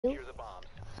Here's the bombs.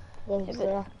 There's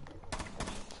zero.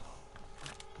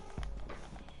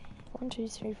 1, 2,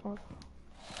 3, 4.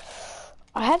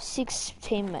 I have 6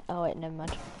 teammates. Oh wait, never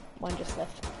mind. One just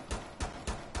left.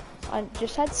 I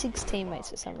just had 6 teammates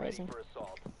for some reason.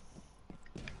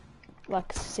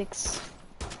 Like 6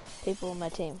 people on my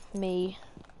team. Me,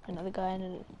 another guy,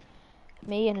 and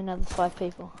me and another 5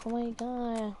 people. Oh my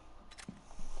god.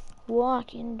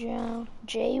 Walking down,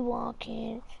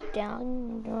 jaywalking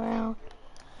down the round.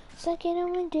 Sucking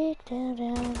on my dick down.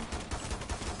 Down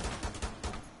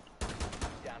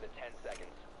to 10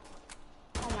 seconds.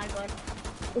 Oh my god.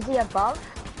 Is he above?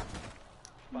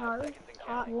 5 No. seconds and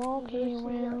counting. Walking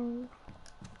around.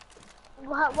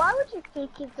 Why would you think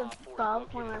it's Op 4 above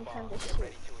located when the I'm trying bomb. to Get shoot?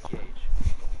 ready to engage.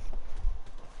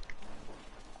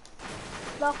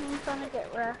 Lachlan's trying to get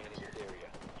wrecked. Remain in this area.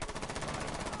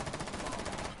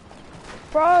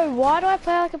 Bro, why do I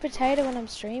play like a potato when I'm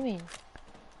streaming? If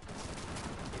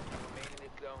you remain in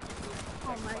this zone, you will be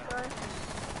Oh my god.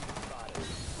 spotted.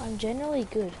 I'm generally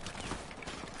good.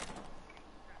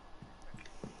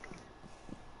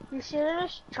 You should have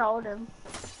just trolled him.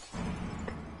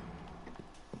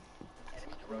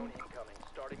 Enemy drone incoming.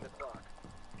 Starting the clock.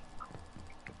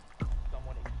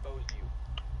 Someone exposed you.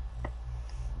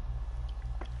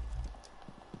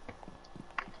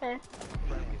 Okay.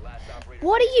 Friendly, last operator.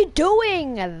 What are you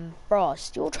doing,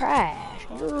 Frost? You're trash.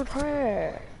 You're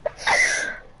trash.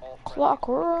 All friendly. Clock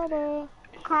rubber.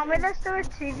 Can't we just do a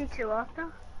 2v2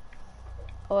 after?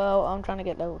 Well, I'm trying to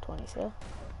get level 20, so.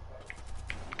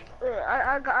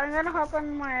 I'm gonna hop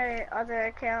on my other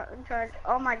account and try.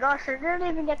 Oh my gosh, I didn't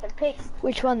even get the pick.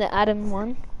 Which one? The Adam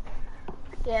one?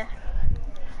 Yeah.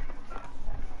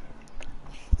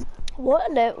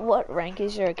 What rank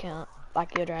is your account?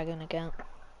 Like your dragon account?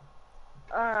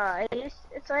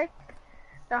 It's like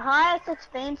the highest it's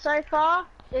been so far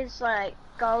is like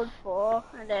gold 4,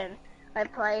 and then I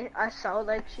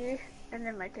soloed you, and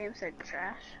then my team said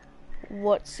trash.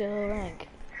 What's your rank?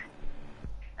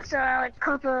 So like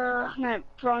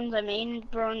bronze. I mean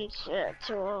bronze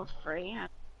 2 or 3.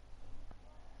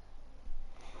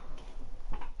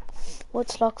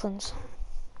 What's Lachlan's?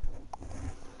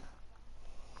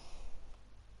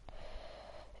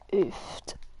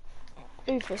 Oofed.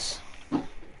 Oofus.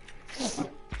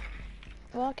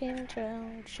 Walking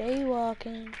down,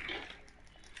 jaywalking.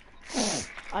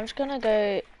 I'm just gonna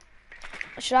go.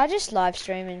 Should I just live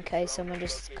stream in case someone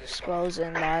just scrolls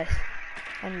in live?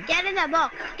 Get in the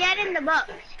box. Get in the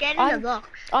box. Get in the box.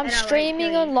 I'm And I'll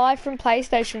streaming wait on live from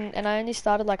PlayStation, and I only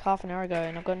started like half an hour ago,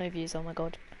 and I've got no views. Oh my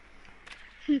god.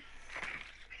 Wait,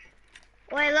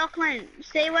 Lachlan,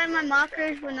 see when my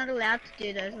markers were not allowed to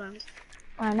do those ones.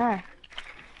 I know.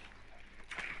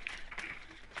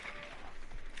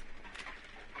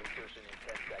 Insertion in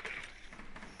 10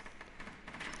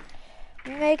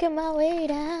 seconds. Making my way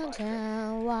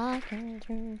downtown, walking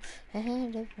through the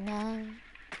end of night.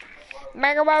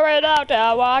 Making my way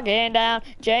downtown, walking down.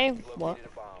 Jay, what? Located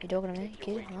a bomb. You talking to me,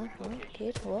 kid? Huh? Huh?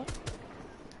 Kid, what?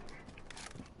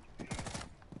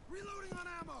 Reloading on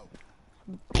ammo.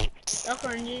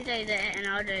 Lachlan, you do that and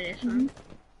I'll do this one.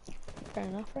 Fair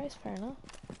enough, Race, fair enough.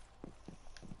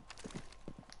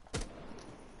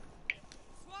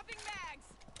 Swapping mags.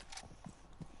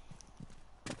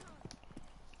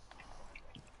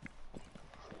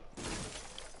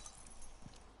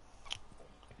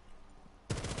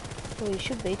 Well, you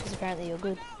should be, because apparently you're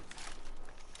good.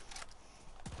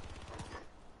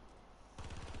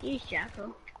 Use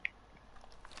Jackal.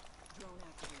 Drone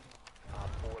activated. Op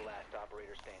 4 last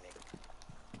operator standing.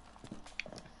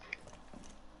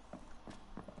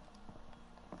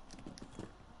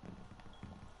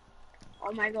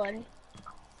 Oh my god.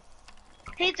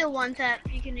 He's a one tap.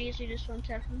 You can easily just one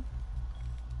tap him.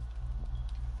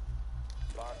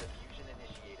 Bomb diffusion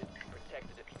initiated. Protect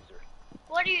the diffuser.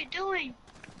 What are you doing?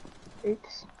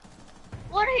 Oops.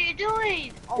 What are you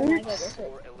doing? Oh my god, Op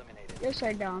 4 eliminated. you're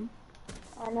so dumb.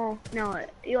 I know. No,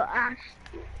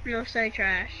 you're so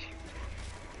trash.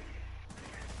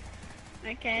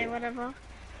 Okay, whatever.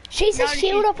 She's a No,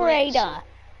 shield she's operator.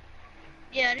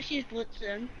 Yeah, just use Blitz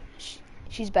then.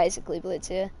 She's basically Blitz,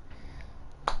 yeah.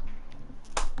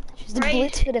 She's the Raze,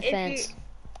 Blitz for if you- defense.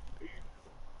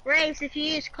 Raves, if you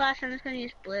use Clash, I'm just gonna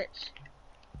use Blitz.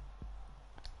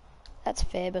 That's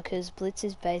fair because Blitz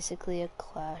is basically a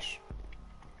Clash.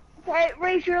 Okay,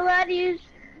 Raves, you're allowed to use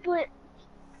Blitz.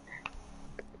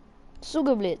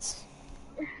 Sugar Blitz.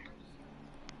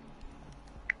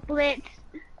 Blitz.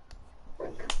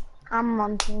 I'm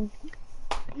on team.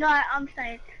 No, I'm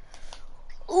safe.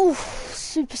 Oof,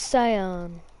 Super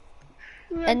Saiyan.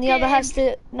 And the other has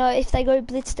to, no, if they go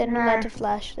Blitz, they're not allowed to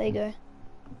flash. There you go.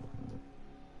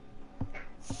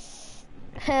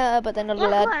 But they're not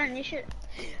allowed. Lachlan, you should.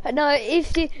 No,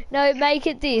 if you make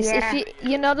it this. Yeah.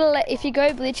 You're not allowed. If you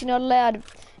go blitz, you're not allowed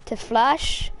to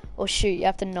flash or shoot. You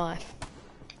have to knife.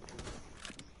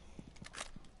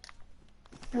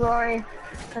 Rory,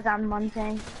 because I'm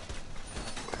Monty.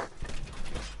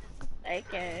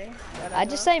 Okay. I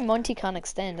just say Monty can't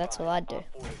extend. That's all I'd do. Op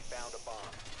 4 has found a bomb.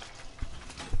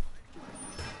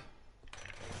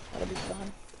 That'll be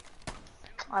fun.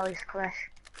 I always crash.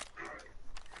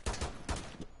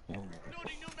 Loading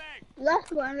new mag.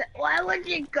 Lachlan, why would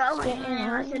you go in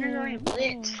there? I should have going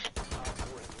blitz. Op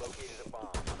 4 has located a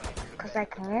bomb. Plan your Because I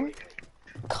can.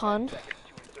 Con. seconds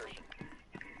to insertion.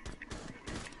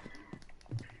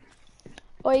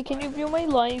 Oi, can you view my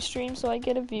live stream so I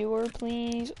get a viewer,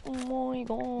 please? Oh my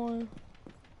god.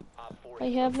 Op 4 I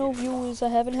has have no located a bomb. viewers. I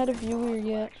haven't had a viewer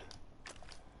yet.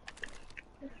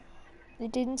 They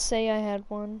didn't say I had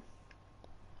one.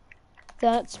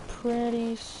 That's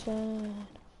pretty sad.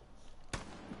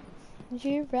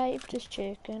 You raped this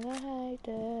chicken, I hate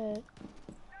it.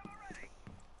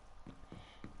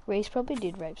 Reese probably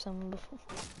did rape someone before.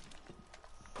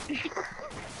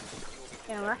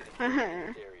 Yeah, what?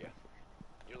 Area.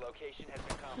 Your location has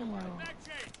been compromised. Mag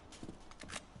change.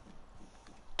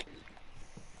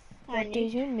 What do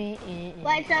you mean?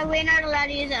 Wait, so we're not allowed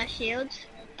to use our shields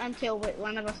until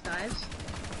one of us dies?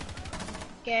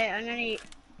 Okay, I'm gonna...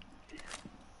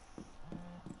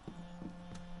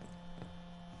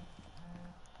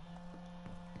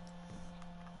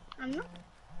 I'm not...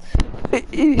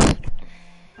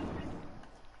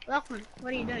 Lachlan,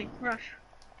 what are you doing? Rush.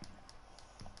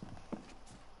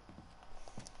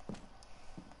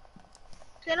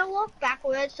 Gonna walk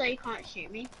backwards so you can't shoot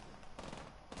me.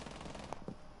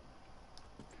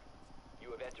 You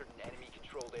have entered an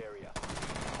enemy-controlled area.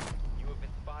 You have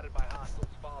been spotted by hostiles.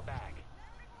 Fall back.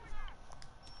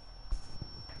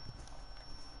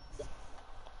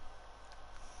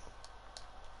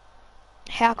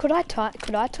 How could I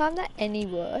time that any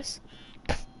worse?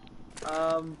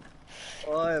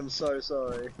 I am so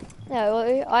sorry.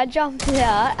 No, I jumped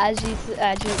out as you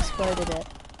exploded it.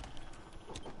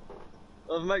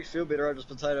 Well, if it makes you feel better, I just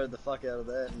potatoed the fuck out of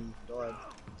that and died.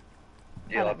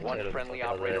 You have one friendly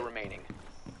operator remaining.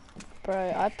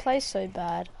 Bro, I play so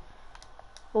bad.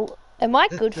 Well, am I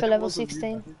good for It level wasn't you,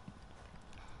 16? buddy.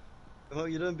 Well,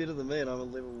 you're doing better than me, and I'm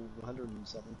at level 100 and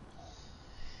something.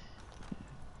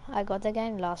 I got the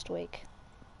game last week.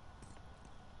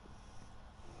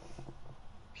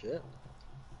 Shit.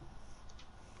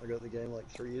 I got the game like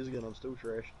 3 years ago, and I'm still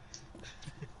trash.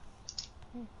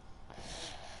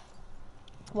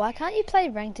 Why can't you play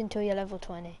ranked until you're level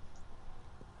 20?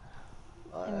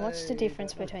 And what's the I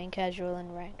difference don't know. between casual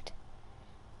and ranked?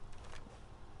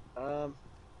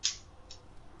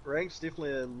 Ranked's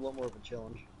definitely a lot more of a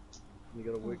challenge. You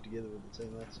got to work together with the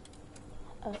teammates.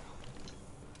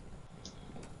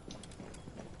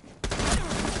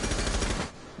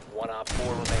 One Op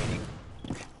 4 remaining.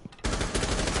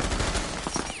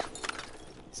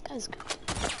 This guy's good.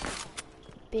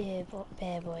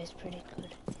 Bear Boy is pretty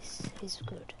good. This is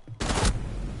good.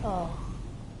 Oh,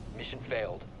 Mission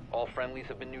failed. All friendlies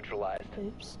have been neutralized.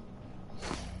 oops.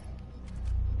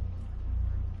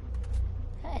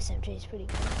 That SMG is pretty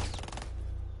good.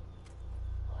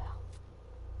 Wow.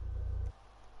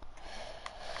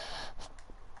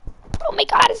 Oh my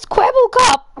god, it's Quibble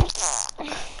Cup!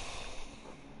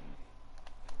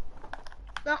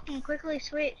 Lachlan, quickly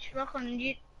switch. Lachlan,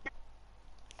 you're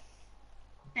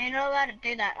not allowed to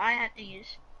do that. I have to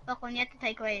use. Lachlan, you have to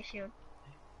take away your shield.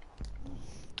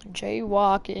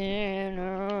 Jaywalking.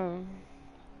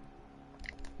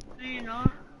 You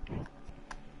know.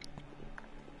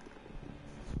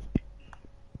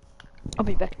 I'll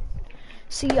be back.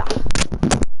 See ya.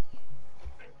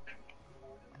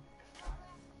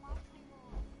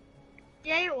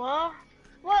 Yeah, you are.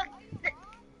 What?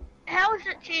 How is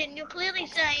it cheating? You're clearly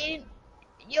saying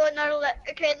you're not allowed.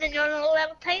 Okay, then you're not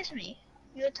allowed to tase me.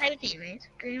 You're tasing me.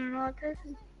 You're not allowed to tase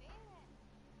me.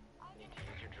 Need to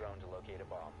use your drone to locate a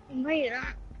bomb. No, you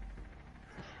don't.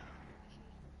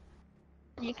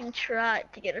 You can try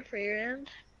to get a free round.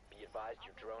 Be advised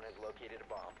your drone has located a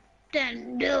bomb.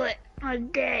 Then do it. I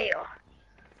dare you.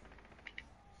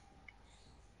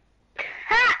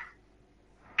 Ha!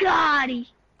 Got it.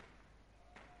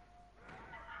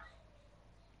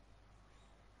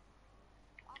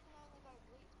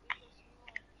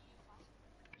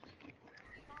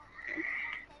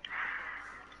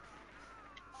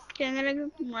 Okay, I'm gonna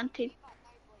go with Monty.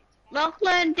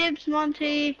 Lachlan, dibs,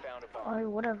 Monty. Found a bomb. Oh,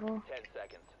 whatever. 10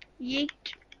 seconds.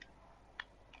 Yeet.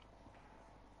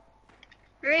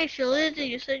 Grace, you're losing.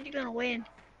 You said you're gonna win.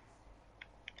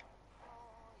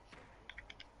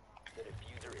 The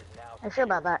diffuser now I'm sure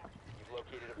about that. You've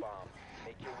located a bomb.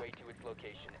 Make your way to its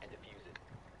location and defuse it.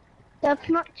 That's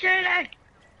not true.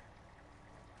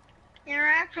 You're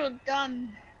actually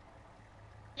dumb.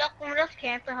 Look, we'll just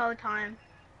camp the whole time.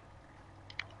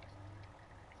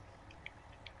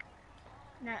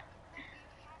 No.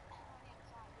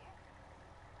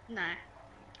 No.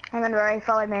 Hang on, Rory,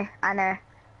 follow me. I know.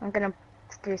 I'm gonna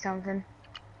do something.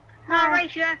 No,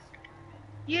 Rachel.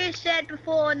 You said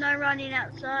before no running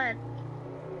outside.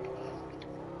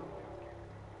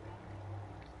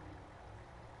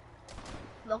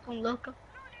 Look 'em, look 'em.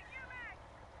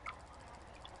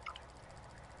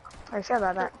 I'm sure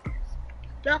about that.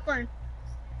 Look 'em.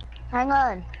 Hang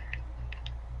on.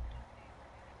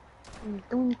 I'm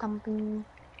doing something.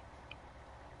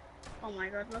 Oh my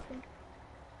god, look 'em.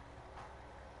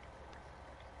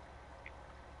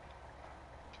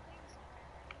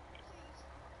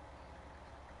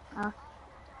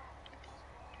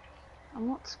 I'm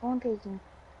not spawn peeking.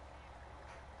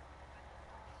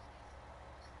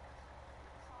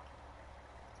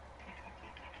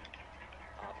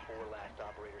 Op 4 last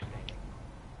operator standing.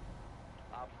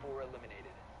 Op 4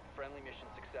 eliminated. Friendly mission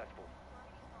successful.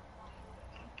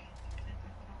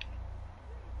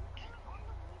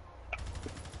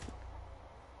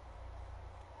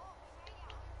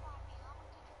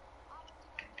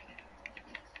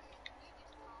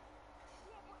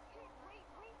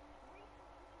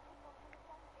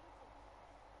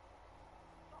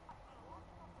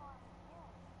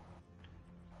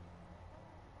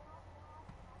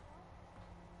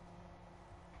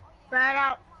 Right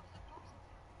out.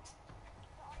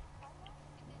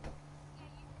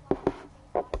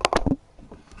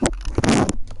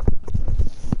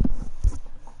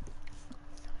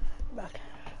 Back.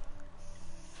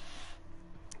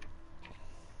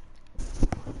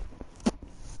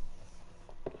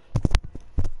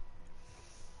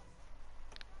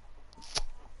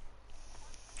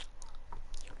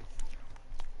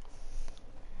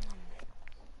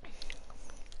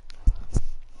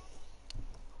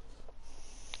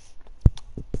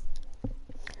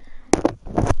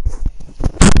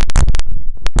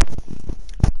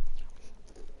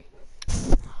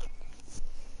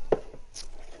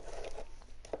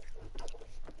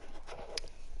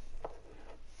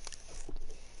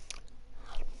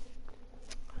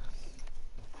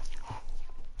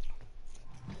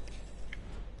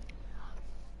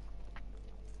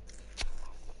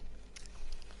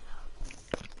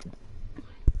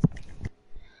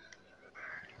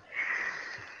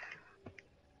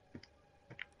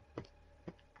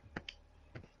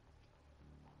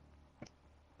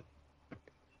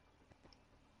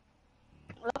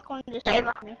 Look 'em, just save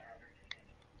on me.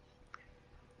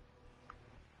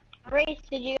 Reese,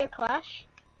 did you get Clash?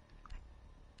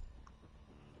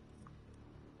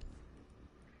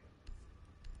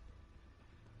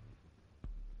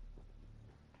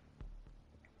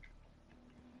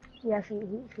 Yeah, she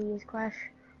is Clash.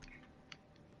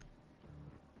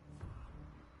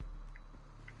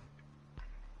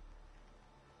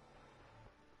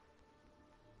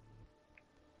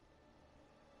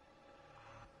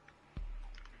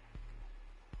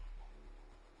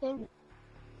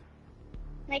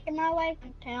 Making my way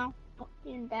from town,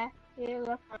 walking back here,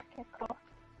 look like a car.